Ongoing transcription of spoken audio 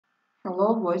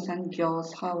Hello, boys and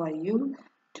girls. How are you?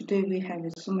 Today we have a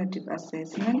summative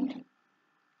assessment.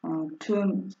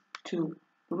 Term 2.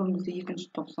 Бүгін бізде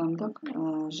екінші тоқсандық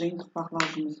жиынтық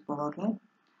бақылау жұмысы болады.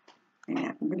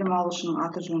 Білім алушының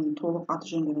аты жөнін толық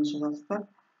аты жөндерін жазасыздар.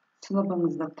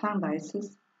 Сыныбыңызды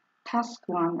таңдайсыз. Task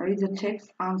 1. Read the text,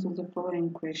 answer the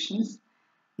following questions.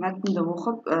 Мәтінді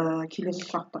оқып, келесі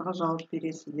сұрақтарға жауап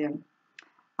бересіздер.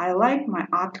 I like my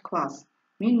art class.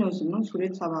 Мен өзімнің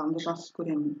сурет сабағымды жақсы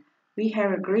көремін. We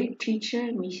have a great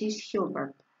teacher, Mrs.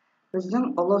 Hilbert.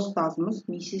 Біздің ұлы ұстазымыз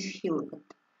Mrs.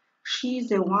 Hilbert. She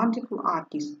is a wonderful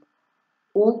artist.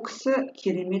 Ол кісі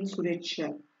керемет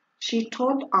суретші. She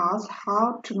taught us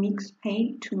how to mix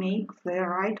paint to make the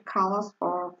right colors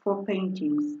for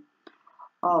paintings.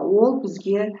 Ол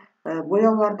бізге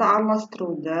бояуларды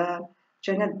араластыруды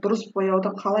және дұрыс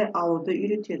бояуды қалай алуды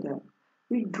үйретеді.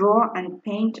 We draw and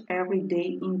paint every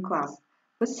day in class.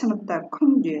 Біз сыныпта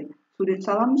күнде сурет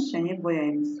саламыз және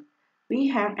бояймыз. We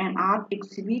have an art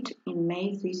exhibit in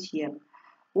May this year.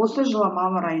 Осы жылы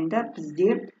мамыр айында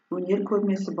бізде өнер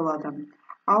көрмесі болады.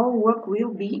 Our work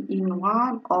will be in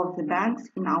one of the banks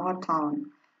in our town.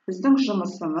 Біздің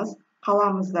жұмысымыз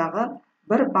қаламыздағы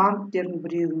бір банктердің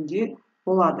біреуінде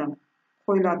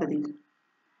қойылады дейді.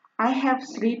 I have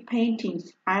 3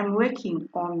 paintings I'm working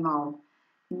on now.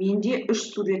 Менде 3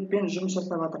 суретпен жұмыс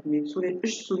жасап жатырмын дейді.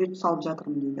 3 сурет салып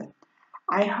жатырмын дейді.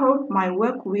 I hope my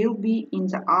work will be in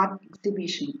the art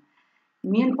exhibition.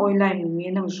 Мен ойлаймын,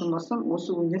 менің жұмысым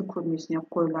осы өнер көрмесіне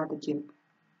қойылады деп.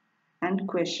 And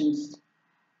questions.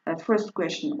 First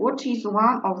question. What is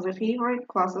one of the favorite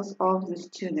classes of the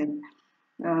student?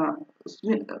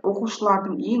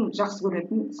 Оқушылардың ең жақсы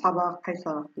көретін сабағы қай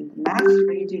сабақ дейді. Math,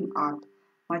 reading, art.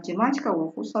 Математика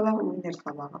оқу сабағы, өнер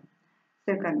сабағы.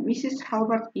 Second, Mrs.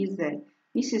 Hilbert is there.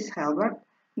 Mrs. Hilbert,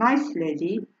 nice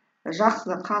lady,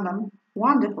 жақсы ханым,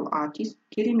 wonderful artist,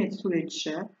 керемет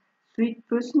суретші, sweet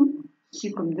person,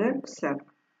 сүйкімді кісі.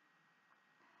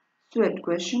 Third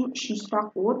question, үшінші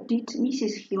сұрақ. What did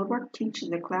Mrs. Hilbert teach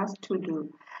the class to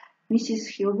do? Mrs.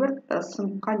 Hilbert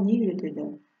сыныпқа не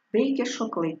үйретеді? Bake a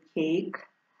chocolate cake,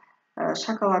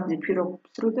 шоколадный пирог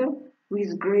пісіруді,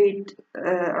 with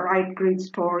write great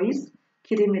stories,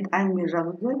 керемет әңгіме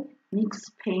жазуды, mix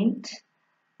paint,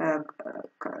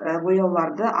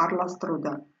 бояуларды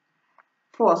араластыруды.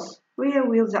 Fourth, where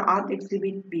will the art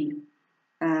exhibit be?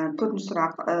 Төртінші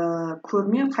сұрақ,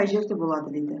 көрме қай жерде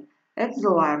болады дейді. At the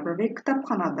library,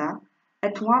 кітапханада,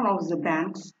 at one of the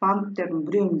banks, банктердің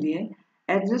біреуінде,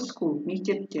 at the school,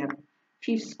 мектепте.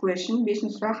 Fifth question,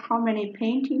 бесінші сұрақ, how many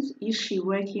paintings is she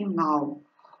working now?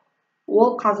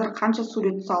 Ол қазір қанша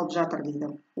сурет салып жатыр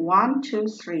дейді. 1, 2,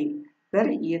 3,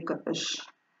 1, 2, 3.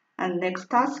 And next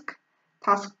task,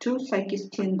 task 2,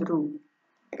 сәйкестендіру.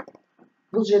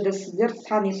 Бұл жерде сіздер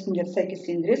сан есімдерді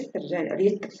сәйкестендіресіздер,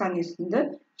 реттік сан есімді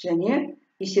және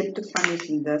есептік сан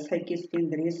есімді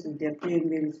сәйкестендіресіздер,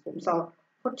 белгілейсіздер. Мысалы,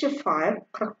 45,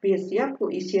 45,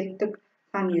 бұл есептік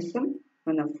сан есім,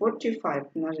 міне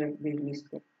 45, мына жерде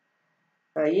белгілейсіздер.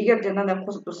 Егер де мынандай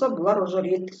қосып тұрса, бұлар уже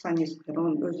реттік сан есімдер,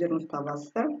 оны өздеріңіз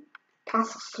табасыздар.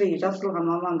 Task 3,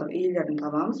 жасырылған мамандық иелерін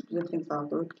табамыз, біз өткен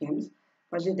сабақта өткенбіз.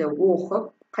 Бұл жерде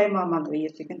оқып, қай мамандық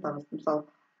иесі екенін табасыз. Мысалы,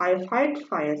 I fight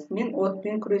fires, мен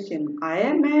отпен күресемін. I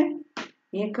am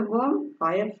мен кім боламын?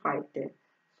 Firefighter.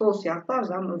 Сол сияқты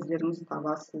арзан өздеріңіз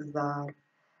табасыздар.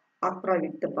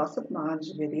 Отправитті басып маған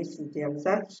жібересіздер.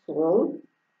 That's all.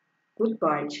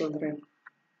 Goodbye, children.